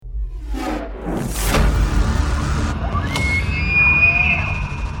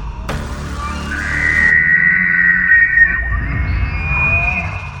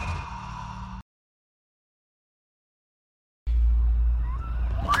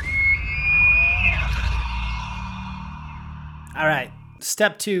All right.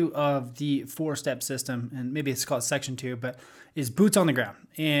 Step 2 of the 4-step system, and maybe it's called section 2, but is boots on the ground.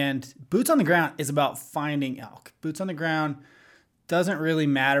 And boots on the ground is about finding elk. Boots on the ground doesn't really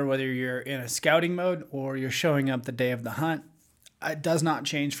matter whether you're in a scouting mode or you're showing up the day of the hunt. It does not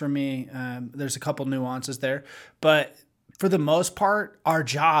change for me. There's a couple nuances there, but for the most part, our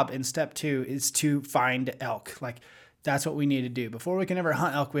job in step 2 is to find elk. Like, that's what we need to do. Before we can ever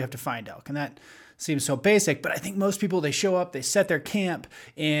hunt elk, we have to find elk. And that seems so basic, but I think most people, they show up, they set their camp,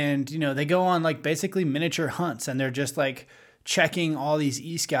 and they go on like basically miniature hunts, and they're just like checking all these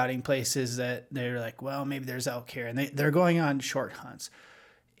e-scouting places that they're like, well, maybe there's elk here, and they're going on short hunts.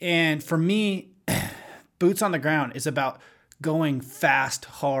 And for me, boots on the ground is about going fast,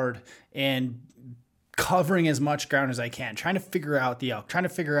 hard, and covering as much ground as I can, trying to figure out the elk, trying to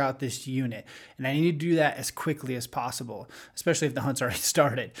figure out this unit. And I need to do that as quickly as possible, especially if the hunt's already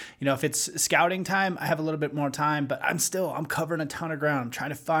started. If it's scouting time, I have a little bit more time, but I'm covering a ton of ground. I'm trying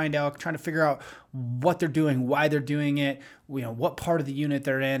to find elk, trying to figure out what they're doing, why they're doing it, what part of the unit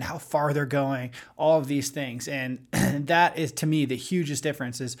they're in, how far they're going, all of these things. And that is, to me, the hugest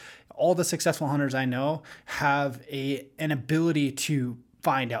difference. Is all the successful hunters I know have an ability to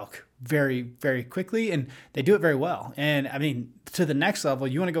find elk very, very quickly, and they do it very well. And I mean, to the next level,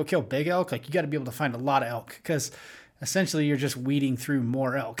 you want to go kill big elk, like you got to be able to find a lot of elk, because essentially you're just weeding through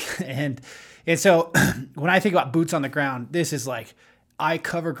more elk. and so when I think about boots on the ground, this is like, I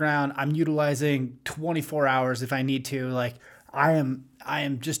cover ground. I'm utilizing 24 hours if I need to. Like, I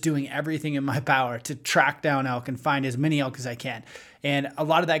am just doing everything in my power to track down elk and find as many elk as I can. And a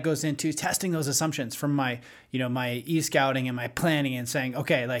lot of that goes into testing those assumptions from my e-scouting and my planning, and saying,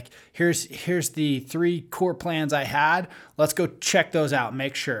 okay, like here's the 3 core plans I had. Let's go check those out,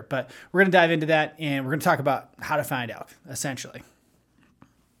 make sure. But we're going to dive into that, and we're going to talk about how to find elk, essentially.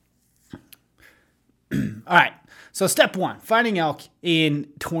 All right. So step 1, finding elk in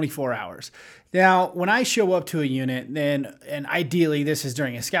 24 hours. Now, when I show up to a unit, and ideally this is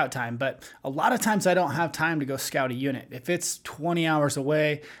during a scout time, but a lot of times I don't have time to go scout a unit. If it's 20 hours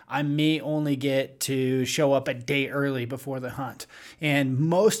away, I may only get to show up a day early before the hunt. And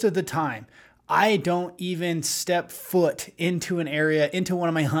most of the time, I don't even step foot into an area, into one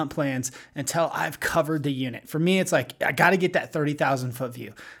of my hunt plans, until I've covered the unit. For me, it's like, I got to get that 30,000 foot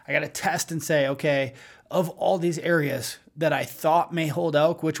view. I got to test and say, okay, of all these areas that I thought may hold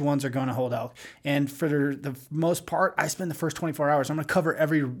elk, which ones are going to hold elk? And for the most part, I spend the first 24 hours. I'm going to cover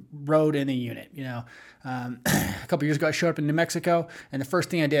every road in the unit. A couple years ago, I showed up in New Mexico, and the first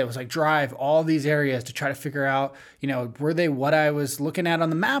thing I did was like drive all these areas to try to figure out, were they what I was looking at on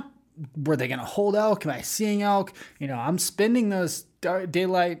the map? Were they going to hold elk? Am I seeing elk? I'm spending those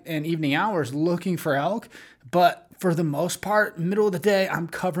daylight and evening hours looking for elk, but for the most part, middle of the day, I'm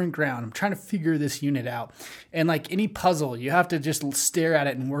covering ground. I'm trying to figure this unit out. And like any puzzle, you have to just stare at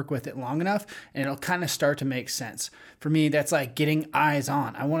it and work with it long enough, and it'll kind of start to make sense. For me, that's like getting eyes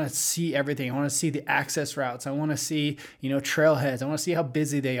on. I want to see everything. I want to see the access routes. I want to see, trailheads. I want to see how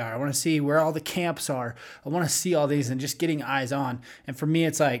busy they are. I want to see where all the camps are. I want to see all these, and just getting eyes on. And for me,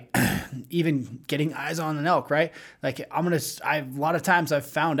 it's like even getting eyes on an elk, right? Like a lot of times I've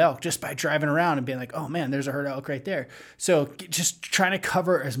found elk just by driving around and being like, oh man, there's a herd of elk right there. So just trying to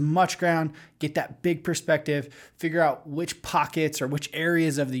cover as much ground, get that big perspective, figure out which pockets or which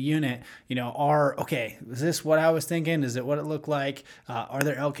areas of the unit, are, okay, is this what I was thinking? Is it what it looked like? Are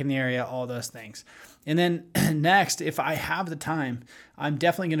there elk in the area? All those things. And then next, if I have the time, I'm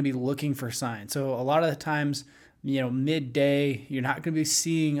definitely going to be looking for signs. So a lot of the times, midday, you're not going to be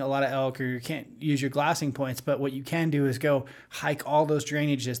seeing a lot of elk, or you can't use your glassing points. But what you can do is go hike all those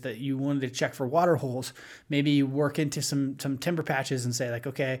drainages that you wanted to check for water holes. Maybe you work into some timber patches and say like,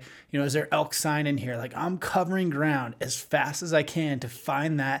 okay, is there elk sign in here? Like, I'm covering ground as fast as I can to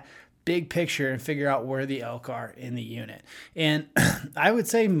find that big picture and figure out where the elk are in the unit. And I would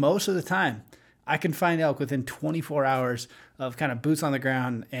say most of the time I can find elk within 24 hours of kind of boots on the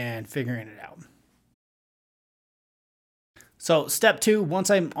ground and figuring it out. So step 2,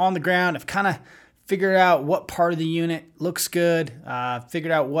 once I'm on the ground, I've kind of figured out what part of the unit looks good,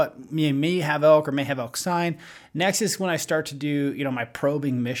 figured out what may have elk or may have elk sign. Next is when I start to do, my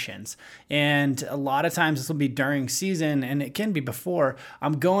probing missions. And a lot of times this will be during season, and it can be before.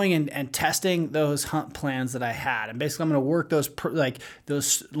 I'm going and testing those hunt plans that I had. And basically I'm going to work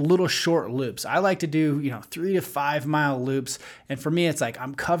those little short loops. I like to do, 3 to 5 mile loops. And for me, it's like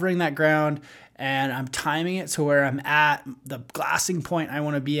I'm covering that ground, and I'm timing it to where I'm at the glassing point I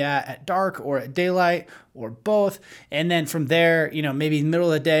want to be at dark or at daylight or both. And then from there, maybe middle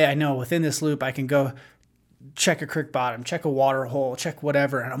of the day, I know within this loop I can go check a creek bottom, check a water hole, check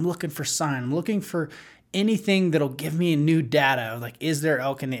whatever. And I'm looking for sign. I'm looking for anything that'll give me new data, like is there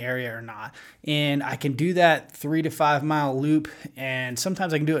elk in the area or not. And I can do that 3 to 5 mile loop, and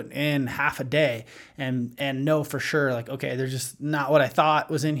sometimes I can do it in half a day and know for sure, like, okay, there's just not what I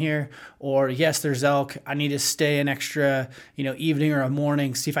thought was in here, or yes, there's elk. I need to stay an extra, evening or a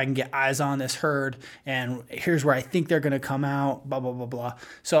morning, see if I can get eyes on this herd, and here's where I think they're going to come out, blah, blah, blah, blah.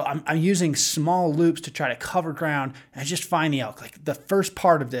 So I'm using small loops to try to cover ground and just find the elk. Like, the first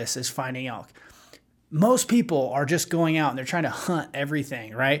part of this is finding elk. Most people are just going out and they're trying to hunt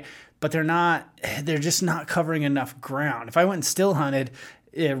everything, right? But they're just not covering enough ground. If I went and still hunted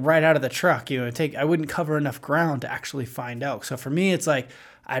right out of the truck, I wouldn't cover enough ground to actually find elk. So for me, it's like,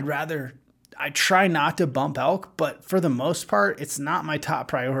 I try not to bump elk, but for the most part, it's not my top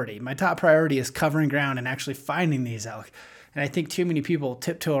priority. My top priority is covering ground and actually finding these elk. And I think too many people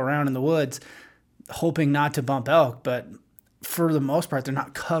tiptoe around in the woods hoping not to bump elk, but for the most part, they're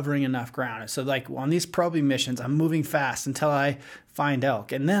not covering enough ground. So like on these probing missions, I'm moving fast until I find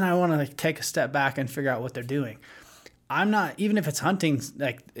elk. And then I want to take a step back and figure out what they're doing. I'm not, even if it's hunting,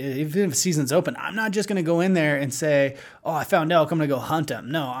 like even if the season's open, I'm not just going to go in there and say, oh, I found elk, I'm going to go hunt them.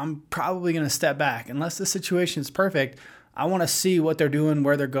 No, I'm probably going to step back. Unless the situation is perfect, I want to see what they're doing,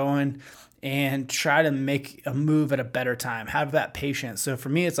 where they're going, and try to make a move at a better time. Have that patience. So for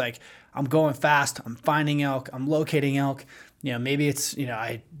me, it's like, I'm going fast, I'm finding elk, I'm locating elk. Maybe it's,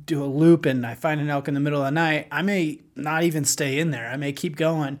 I do a loop and I find an elk in the middle of the night. I may not even stay in there. I may keep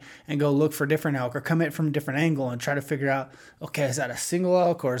going and go look for different elk, or come in from a different angle and try to figure out, okay, is that a single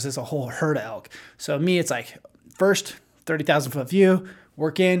elk or is this a whole herd of elk? So me, it's like, first 30,000 foot view,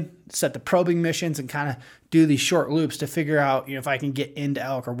 work in, set the probing missions, and kind of do these short loops to figure out, if I can get into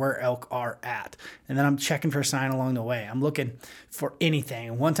elk or where elk are at. And then I'm checking for sign along the way. I'm looking for anything.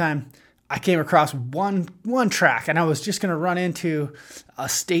 And one time I came across one track, and I was just going to run into a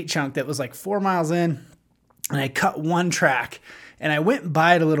state chunk that was like 4 miles in, and I cut one track, and I went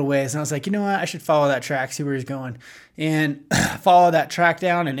by it a little ways, and I was like, you know what, I should follow that track, see where he's going, and follow that track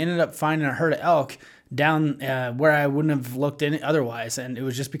down, and ended up finding a herd of elk down where I wouldn't have looked in it otherwise. And it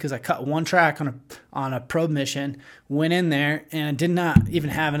was just because I cut one track on a probe mission, went in there, and did not even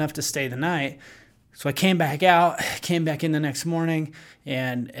have enough to stay the night. So I came back in the next morning,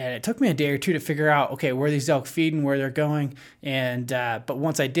 and it took me a day or two to figure out, okay, where these elk feeding, where they're going. And but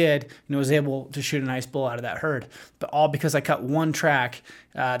once I did, was able to shoot a nice bull out of that herd. But all because I cut one track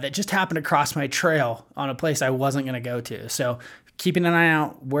that just happened to cross my trail on a place I wasn't going to go to. So keeping an eye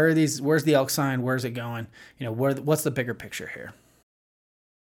out, where's the elk sign, where's it going? What's the bigger picture here?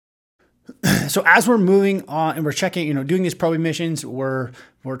 So as we're moving on and we're checking, doing these probing missions, we're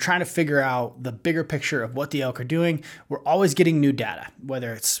trying to figure out the bigger picture of what the elk are doing. We're always getting new data,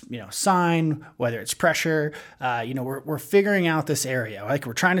 whether it's, sign, whether it's pressure, we're figuring out this area, like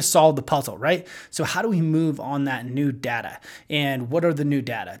we're trying to solve the puzzle, right? So how do we move on that new data? And what are the new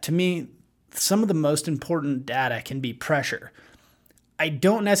data? To me, some of the most important data can be pressure. I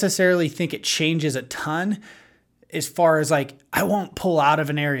don't necessarily think it changes a ton, as far as like, I won't pull out of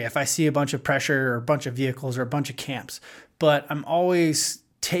an area if I see a bunch of pressure or a bunch of vehicles or a bunch of camps, but I'm always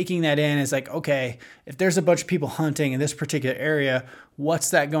taking that in as like, okay, if there's a bunch of people hunting in this particular area, what's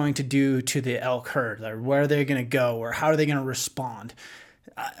that going to do to the elk herd? Or where are they going to go, or how are they going to respond?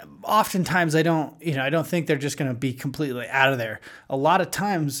 Oftentimes I don't think they're just going to be completely out of there. A lot of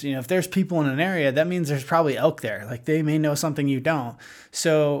times, if there's people in an area, that means there's probably elk there. Like, they may know something you don't.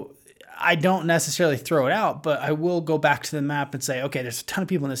 So I don't necessarily throw it out, but I will go back to the map and say, okay, there's a ton of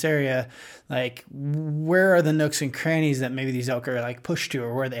people in this area. Like, where are the nooks and crannies that maybe these elk are like pushed to,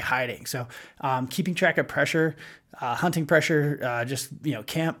 or where are they hiding? So keeping track of pressure, hunting pressure,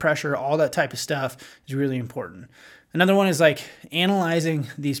 camp pressure, all that type of stuff is really important. Another one is like analyzing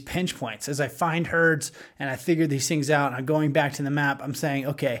these pinch points. As I find herds and I figure these things out, and I'm going back to the map, I'm saying,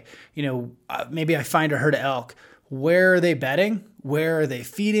 okay, maybe I find a herd of elk. Where are they bedding? Where are they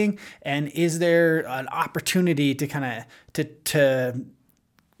feeding? And is there an opportunity to kind of to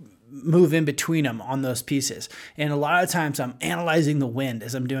move in between them on those pieces? And a lot of times I'm analyzing the wind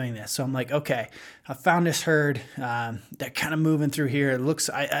as I'm doing this. So I'm like, okay, I found this herd. They're kind of moving through here. It looks,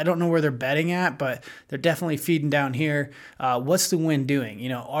 I don't know where they're bedding at, but they're definitely feeding down here. What's the wind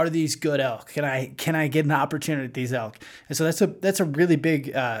doing? Are these good elk? Can I get an opportunity at these elk? And so that's a really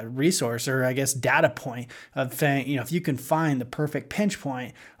big resource, or I guess data point of saying, if you can find the perfect pinch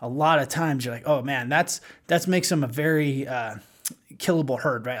point, a lot of times you're like, oh man, that's makes them a very killable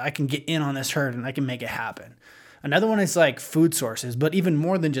herd, right? I can get in on this herd and I can make it happen. Another one is like food sources, but even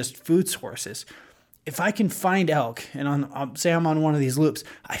more than just food sources. if I can find elk, and say I'm on one of these loops,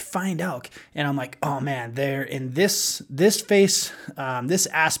 I find elk, and I'm like, oh man, they're in this face, this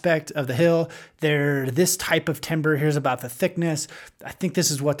aspect of the hill. They're this type of timber. Here's about the thickness. I think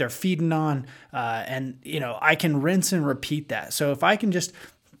this is what they're feeding on, and I can rinse and repeat that. So if I can just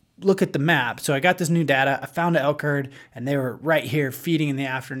look at the map, so I got this new data. I found an elk herd, and they were right here feeding in the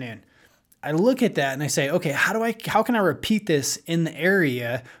afternoon. I look at that and I say, okay, how can I repeat this in the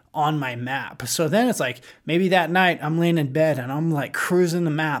area on my map? So then it's like, maybe that night I'm laying in bed and I'm like cruising the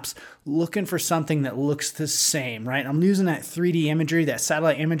maps, looking for something that looks the same, right? I'm using that 3D imagery, that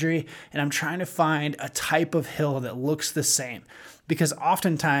satellite imagery, and I'm trying to find a type of hill that looks the same. Because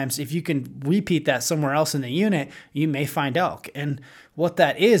oftentimes, if you can repeat that somewhere else in the unit, you may find elk. And what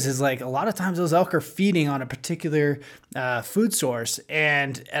that is like a lot of times those elk are feeding on a particular food source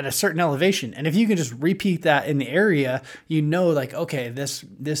and at a certain elevation. And if you can just repeat that in the area, like, okay, this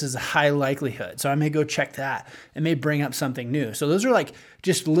is a high likelihood. So I may go check that. It may bring up something new. So those are like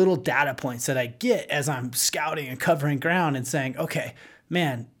just little data points that I get as I'm scouting and covering ground and saying, okay,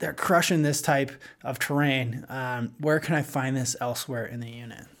 man, they're crushing this type of terrain. Where can I find this elsewhere in the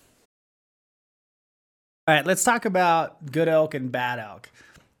unit? All right, let's talk about good elk and bad elk.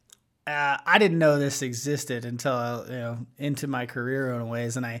 I didn't know this existed until into my career in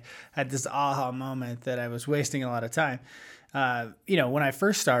ways, and I had this aha moment that I was wasting a lot of time. When I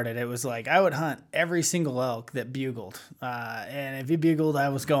first started, it was like I would hunt every single elk that bugled, and if he bugled, I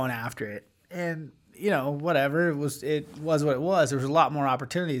was going after it. And whatever, it was what it was. There was a lot more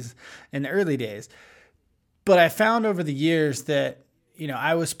opportunities in the early days. But I found over the years that,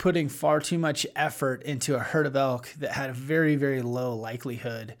 I was putting far too much effort into a herd of elk that had a very, very low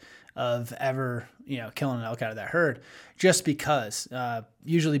likelihood of ever, killing an elk out of that herd, just because,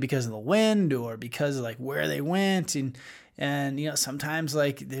 usually because of the wind or because of like where they went. And sometimes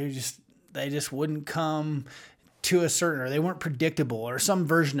like they just wouldn't come to a certain, or they weren't predictable or some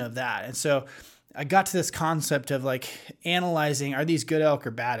version of that. And so I got to this concept of like analyzing, are these good elk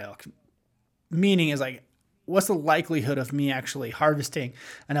or bad elk? Meaning is like, what's the likelihood of me actually harvesting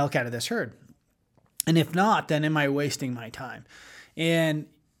an elk out of this herd? And if not, then am I wasting my time? And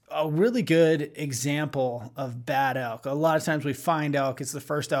a really good example of bad elk, a lot of times we find elk, it's the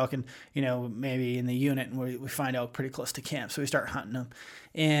first elk, and maybe in the unit, and we find elk pretty close to camp, so we start hunting them.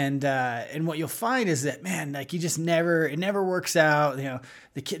 And what you'll find is that, man, like it never works out.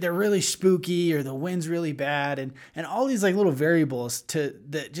 They're really spooky, or the wind's really bad, and all these like little variables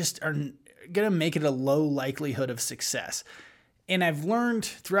that just are gonna make it a low likelihood of success. And I've learned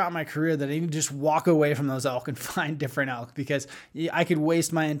throughout my career that I need to just walk away from those elk and find different elk, because I could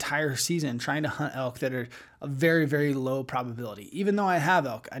waste my entire season trying to hunt elk that are a very, very low probability. Even though I have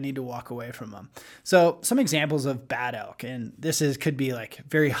elk, I need to walk away from them. So some examples of bad elk, and could be like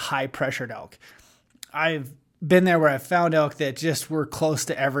very high pressured elk. I've been there where I found elk that just were close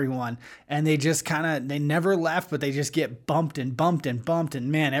to everyone, and they just they never left, but they just get bumped and bumped and bumped.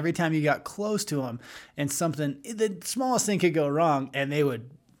 And man, every time you got close to them and the smallest thing could go wrong, and they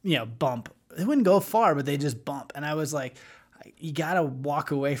would, bump. They wouldn't go far, but they just bump. And I was like, you got to walk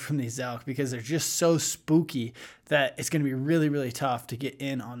away from these elk because they're just so spooky that it's going to be really, really tough to get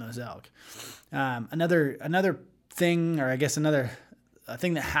in on those elk. Another thing, or I guess a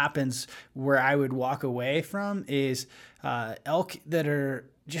thing that happens where I would walk away from is elk that are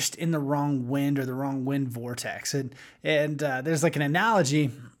just in the wrong wind or the wrong wind vortex. And there's like an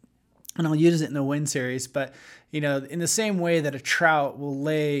analogy, and I'll use it in the wind series, but in the same way that a trout will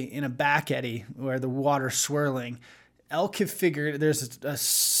lay in a back eddy where the water's swirling, elk have figured, there's a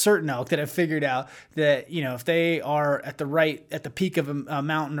certain elk that have figured out that, if they are at the peak of a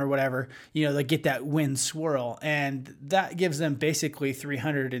mountain or whatever, they get that wind swirl, and that gives them basically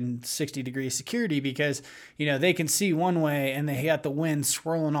 360 degree security, because, they can see one way and they got the wind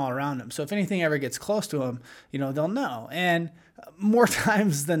swirling all around them. So if anything ever gets close to them, they'll know. And more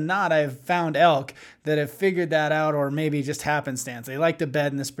times than not, I've found elk that have figured that out, or maybe just happenstance. They like to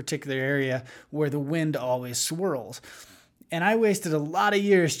bed in this particular area where the wind always swirls. And I wasted a lot of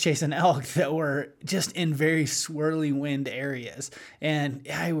years chasing elk that were just in very swirly wind areas. And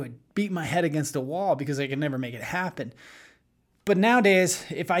I would beat my head against a wall because I could never make it happen. But nowadays,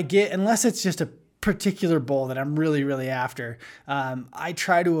 unless it's just a particular bull that I'm really, really after, I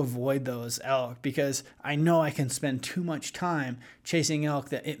try to avoid those elk because I know I can spend too much time chasing elk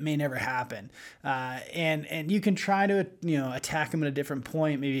that it may never happen. And you can try to, attack them at a different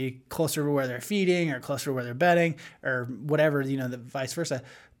point, maybe closer to where they're feeding or closer to where they're bedding or whatever, the vice versa.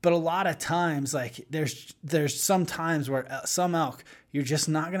 But a lot of times, like there's some times where some elk, you're just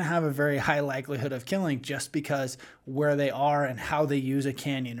not going to have a very high likelihood of killing just because where they are and how they use a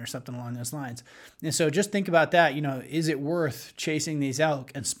canyon or something along those lines. And so just think about that. Is it worth chasing these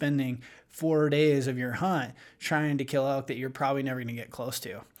elk and spending 4 days of your hunt trying to kill elk that you're probably never going to get close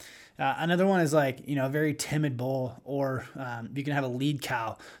to? Another one is like, a very timid bull, or you can have a lead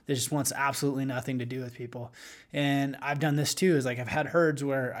cow that just wants absolutely nothing to do with people. And I've done this too, is like I've had herds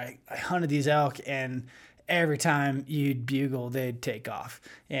where I hunted these elk, and every time you'd bugle, they'd take off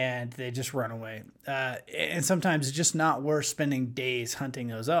and they just run away. And sometimes it's just not worth spending days hunting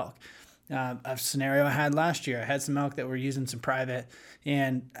those elk. A scenario I had last year, I had some elk that were using some private,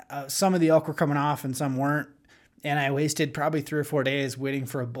 and some of the elk were coming off and some weren't. And I wasted probably 3 or 4 days waiting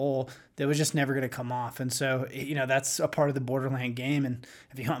for a bull that was just never going to come off. And so, that's a part of the borderland game. And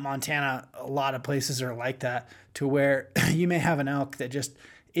if you hunt Montana, a lot of places are like that, to where you may have an elk that just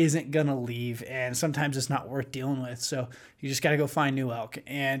isn't going to leave. And sometimes it's not worth dealing with. So you just got to go find new elk.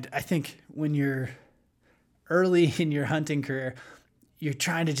 And I think when you're early in your hunting career, you're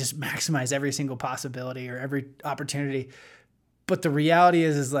trying to just maximize every single possibility or every opportunity. But the reality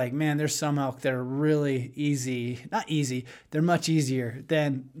is like, man, there's some elk that are really not easy. They're much easier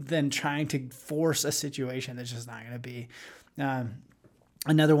than trying to force a situation that's just not going to be.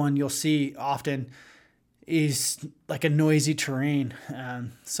 Another one you'll see often is like a noisy terrain.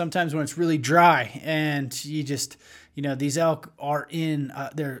 Sometimes when it's really dry and you just, these elk are in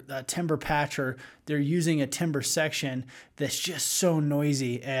their timber patch, or they're using a timber section that's just so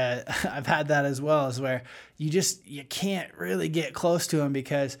noisy. I've had that as well, is where you can't really get close to them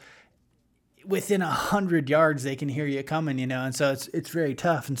because within 100 yards they can hear you coming, and so it's very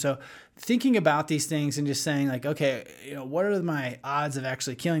tough. And so thinking about these things and just saying like, okay, what are my odds of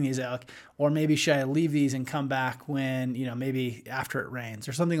actually killing these elk? Or maybe should I leave these and come back when, maybe after it rains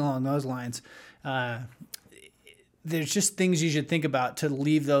or something along those lines. There's just things you should think about to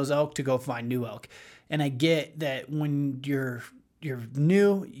leave those elk to go find new elk. And I get that when you're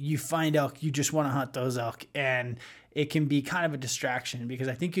new, you find elk, you just want to hunt those elk, and it can be kind of a distraction, because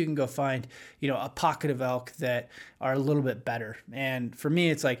I think you can go find, a pocket of elk that are a little bit better. And for me,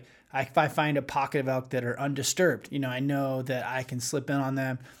 it's like, if I find a pocket of elk that are undisturbed, I know that I can slip in on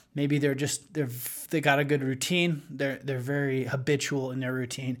them. Maybe they got a good routine. They're very habitual in their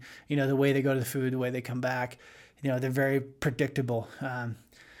routine. The way they go to the food, the way they come back, they're very predictable.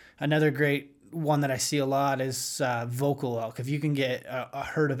 Another great one that I see a lot is vocal elk. If you can get a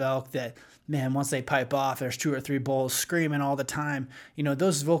herd of elk that, man, once they pipe off, there's 2 or 3 bulls screaming all the time.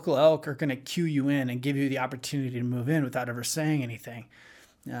 Those vocal elk are going to cue you in and give you the opportunity to move in without ever saying anything.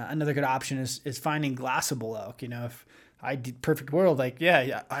 Another good option is finding glassable elk. If I did perfect world, like,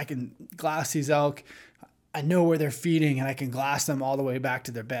 yeah, I can glass these elk. I know where they're feeding and I can glass them all the way back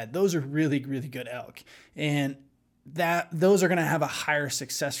to their bed. Those are really, really good elk. And those are going to have a higher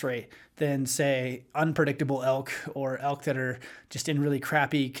success rate than, say, unpredictable elk, or elk that are just in really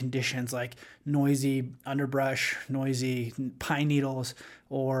crappy conditions, like noisy underbrush, noisy pine needles,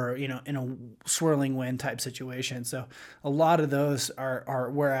 or in a swirling wind type situation. So a lot of those are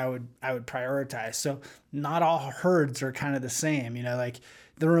where I would prioritize. So not all herds are kind of the same. Like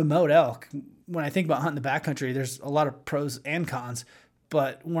the remote elk, when I think about hunting the backcountry, there's a lot of pros and cons.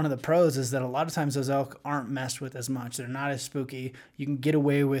 But one of the pros is that a lot of times those elk aren't messed with as much. They're not as spooky. You can get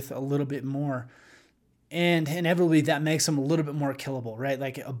away with a little bit more. And inevitably that makes them a little bit more killable, right?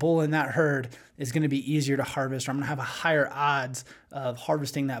 Like a bull in that herd is going to be easier to harvest, or I'm going to have a higher odds of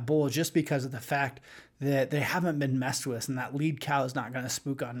harvesting that bull just because of the fact that they haven't been messed with, and that lead cow is not going to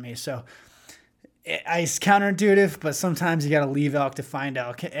spook on me. So it's counterintuitive, but sometimes you got to leave elk to find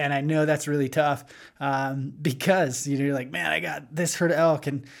elk. And I know that's really tough because you're like, man, I got this herd of elk.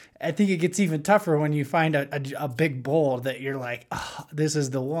 And I think it gets even tougher when you find a big bull that you're like, oh, this is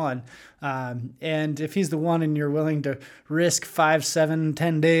the one. And if he's the one and you're willing to risk 5, 7,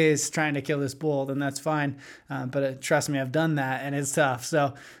 10 days trying to kill this bull, then that's fine. But trust me, I've done that and it's tough.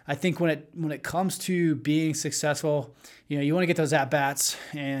 So I think when it comes to being successful, you want to get those at-bats,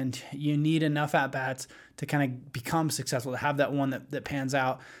 and you need enough at-bats to kind of become successful, to have that one that pans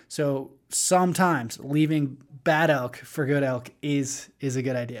out. So sometimes leaving bad elk for good elk is a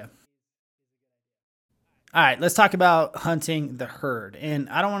good idea. All right, let's talk about hunting the herd. And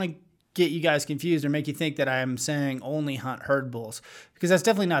I don't want to get you guys confused or make you think that I'm saying only hunt herd bulls, because that's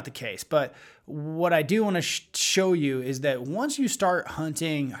definitely not the case. But what I do want to show you is that once you start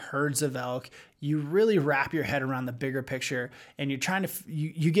hunting herds of elk, you really wrap your head around the bigger picture, and you're trying to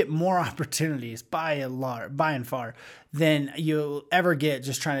you get more opportunities by and far than you'll ever get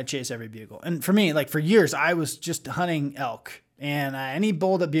just trying to chase every bugle. And for me, like for years, I was just hunting elk And any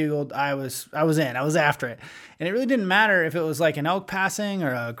bull that bugled, I was in. I was after it. And it really didn't matter if it was like an elk passing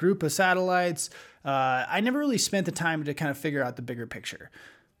or a group of satellites. I never really spent the time to kind of figure out the bigger picture.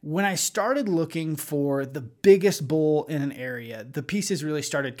 When I started looking for the biggest bull in an area, the pieces really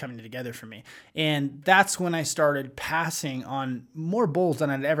started coming together for me. And that's when I started passing on more bulls than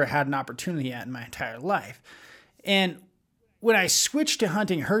I'd ever had an opportunity at in my entire life. And when I switched to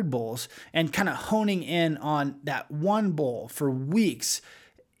hunting herd bulls and kind of honing in on that one bull for weeks,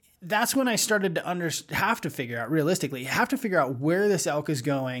 that's when I started to have to figure out where this elk is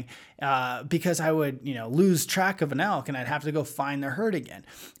going, because I would, lose track of an elk and I'd have to go find the herd again.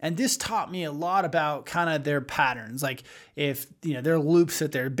 And this taught me a lot about kind of their patterns, like if, their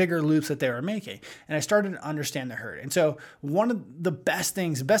bigger loops that they were making. And I started to understand the herd. And so one of the best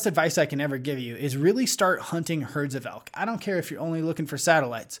advice I can ever give you is really start hunting herds of elk. I don't care if you're only looking for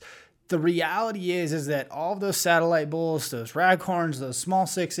satellites. The reality is that all of those satellite bulls, those raghorns, those small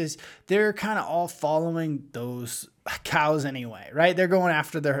sixes, they're kind of all following those cows anyway, right? They're going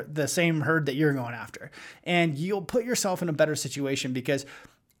after the same herd that you're going after. And you'll put yourself in a better situation because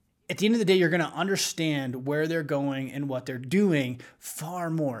at the end of the day, you're going to understand where they're going and what they're doing far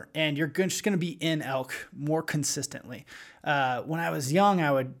more. And you're just going to be in elk more consistently. When I was young,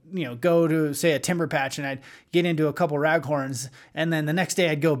 I would, go to, say, a timber patch and I'd get into a couple raghorns. And then the next day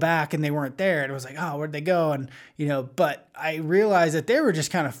I'd go back and they weren't there. And it was like, oh, where'd they go? And, but I realized that they were just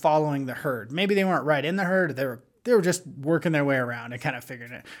kind of following the herd. Maybe they weren't right in the herd. They were just working their way around and kind of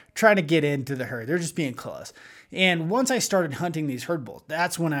figuring it, trying to get into the herd. They're just being close. And once I started hunting these herd bulls,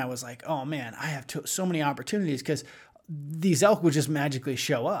 that's when I was like, oh man, I have so many opportunities because these elk would just magically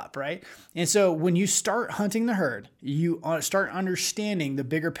show up, right? And so when you start hunting the herd, you start understanding the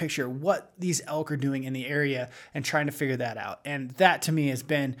bigger picture, what these elk are doing in the area and trying to figure that out. And that to me has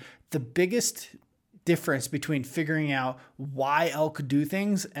been the biggest difference between figuring out why elk do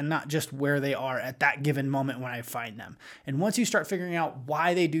things and not just where they are at that given moment when I find them. And once you start figuring out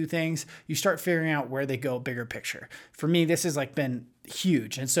why they do things, you start figuring out where they go bigger picture. For me, this has been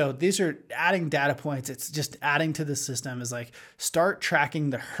huge. And so these are adding data points. It's just adding to the system is start tracking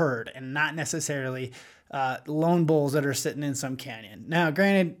the herd and not necessarily lone bulls that are sitting in some canyon. Now,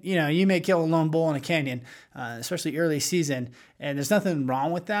 granted, you may kill a lone bull in a canyon, especially early season, and there's nothing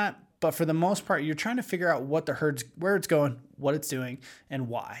wrong with that. But for the most part, you're trying to figure out what the herd's, where it's going, what it's doing, and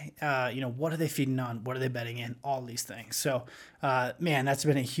why. What are they feeding on? What are they bedding in? All these things. So, that's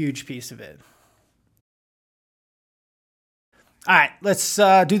been a huge piece of it. All right, let's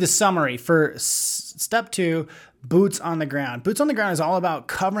do the summary for step 2, boots on the ground. Boots on the ground is all about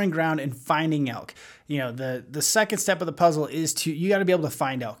covering ground and finding elk. The second step of the puzzle is you got to be able to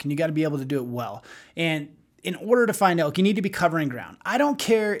find elk, and you got to be able to do it well. And in order to find elk, you need to be covering ground. I don't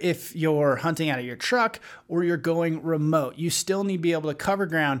care if you're hunting out of your truck or you're going remote. You still need to be able to cover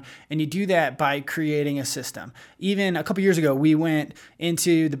ground, and you do that by creating a system. Even a couple years ago, we went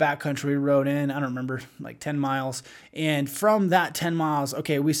into the backcountry. We rode in, I don't remember, 10 miles. And from that 10 miles,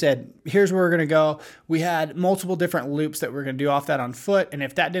 we said, here's where we're going to go. We had multiple different loops that we're going to do off that on foot. And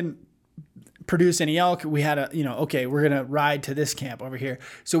if that didn't produce any elk, we had we're going to ride to this camp over here.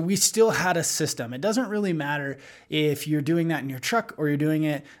 So we still had a system. It doesn't really matter if you're doing that in your truck or you're doing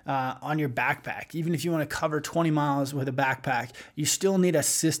it on your backpack. Even if you want to cover 20 miles with a backpack, you still need a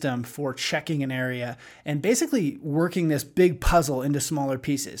system for checking an area and basically working this big puzzle into smaller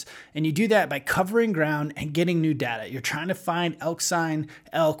pieces. And you do that by covering ground and getting new data. You're trying to find elk sign,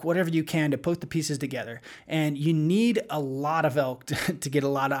 elk, whatever you can to put the pieces together. And you need a lot of elk to get a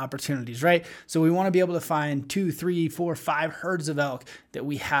lot of opportunities, right? So we want to be able to find 2, 3, 4, 5 herds of elk that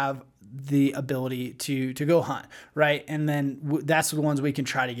we have the ability to go hunt, right? And then that's the ones we can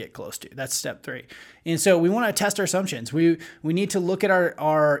try to get close to. That's step 3. And so we want to test our assumptions. We need to look at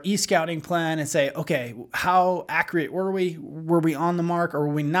our e-scouting plan and say, okay, how accurate were we? Were we on the mark or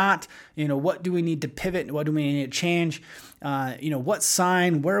were we not? What do we need to pivot? What do we need to change? What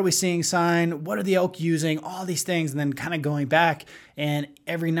sign? Where are we seeing sign? What are the elk using? All these things. And then kind of going back and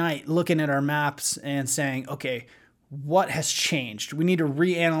every night looking at our maps and saying, okay, what has changed? We need to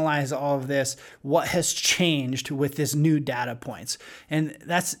reanalyze all of this. What has changed with this new data points? And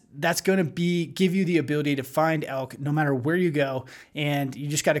that's going to give you the ability to find elk no matter where you go. And you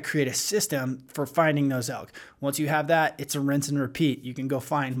just got to create a system for finding those elk. Once you have that, it's a rinse and repeat. You can go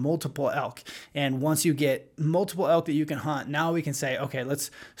find multiple elk. And once you get multiple elk that you can hunt, now we can say, okay, let's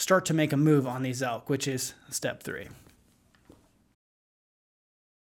start to make a move on these elk, which is step 3.